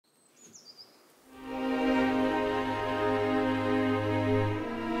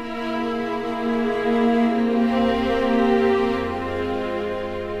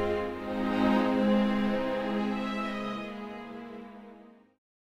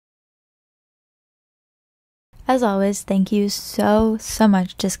As always, thank you so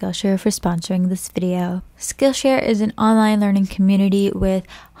much to Skillshare for sponsoring this video. Skillshare is an online learning community with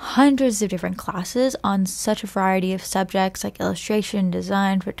hundreds of different classes on such a variety of subjects like illustration,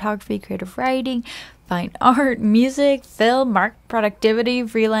 design, photography, creative writing, fine art, music, film, market productivity,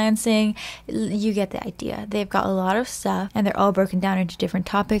 freelancing. You get the idea. They've got a lot of stuff and they're all broken down into different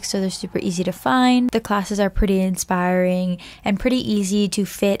topics, so they're super easy to find. The classes are pretty inspiring and pretty easy to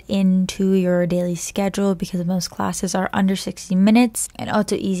fit into your daily schedule because most classes are under 60 minutes and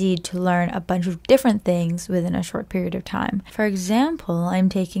also easy to learn a bunch of different things within a short period of time. For example, I'm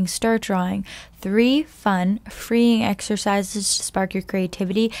taking Start Drawing, 3 fun, freeing exercises to spark your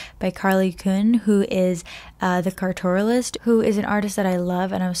creativity by Carly Kuhn, who is the cartoonist, who is an artist that I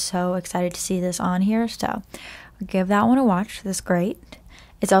love, and I'm so excited to see this on here. So give that one a watch. That's great.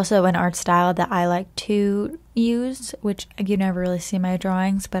 It's also an art style that I like to use, which you never really see my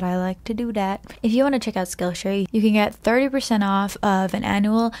drawings, but I like to do that. If you want to check out Skillshare, you can get 30% off of an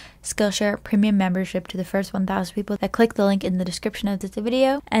annual Skillshare premium membership to the first 1,000 people that click the link in the description of this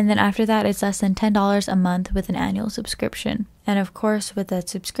video. And then after that, it's less than $10 a month with an annual subscription. And of course, with that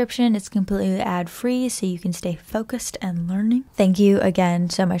subscription, it's completely ad-free, so you can stay focused and learning. Thank you again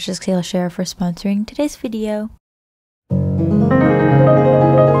so much to Skillshare for sponsoring today's video.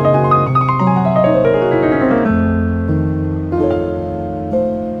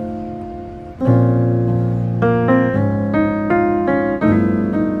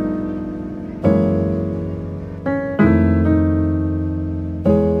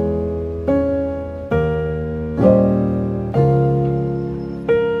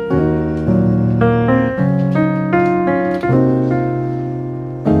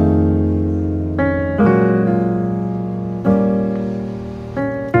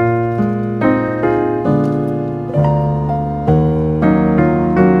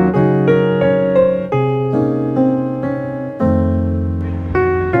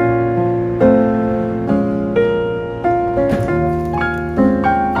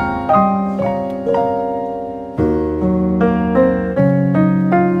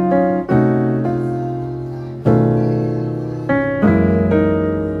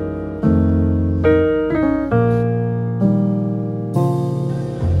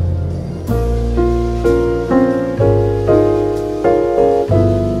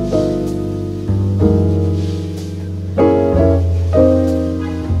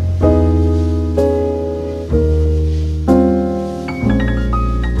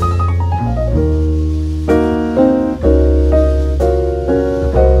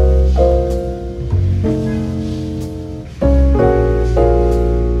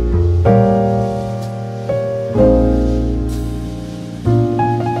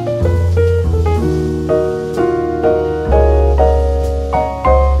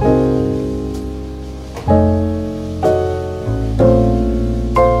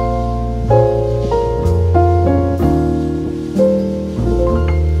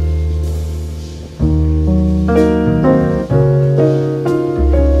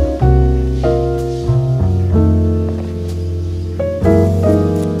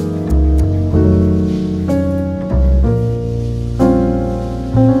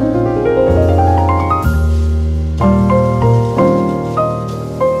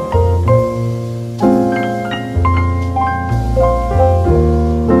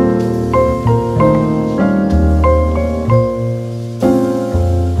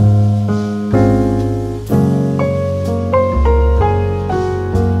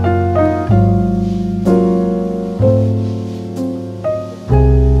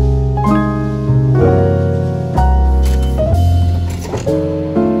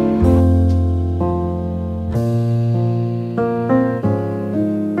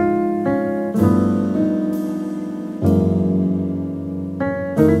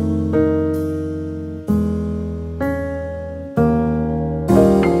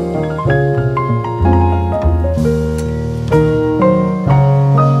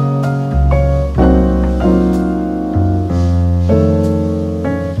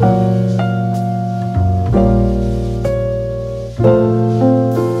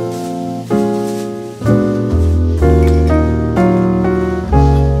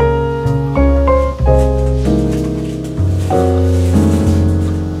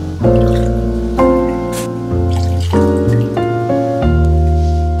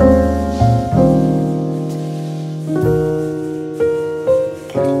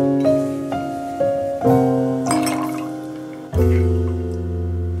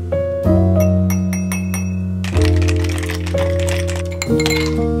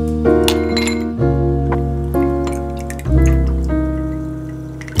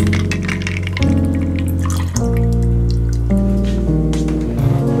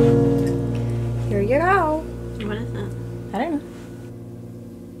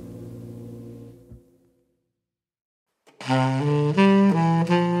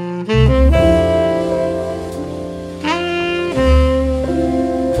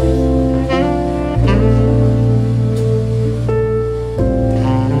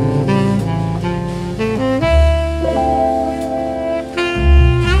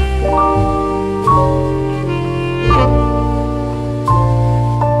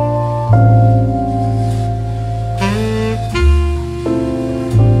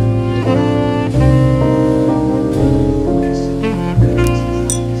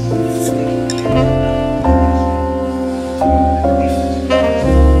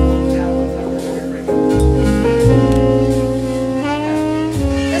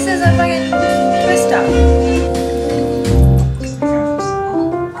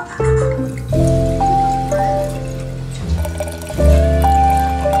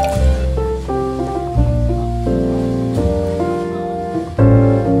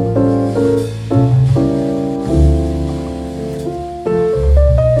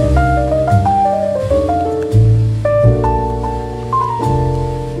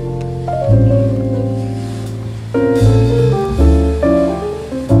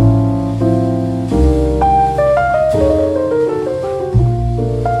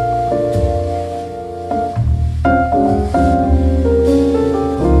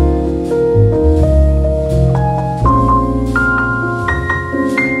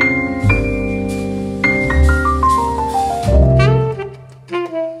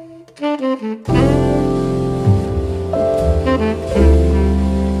 Bye.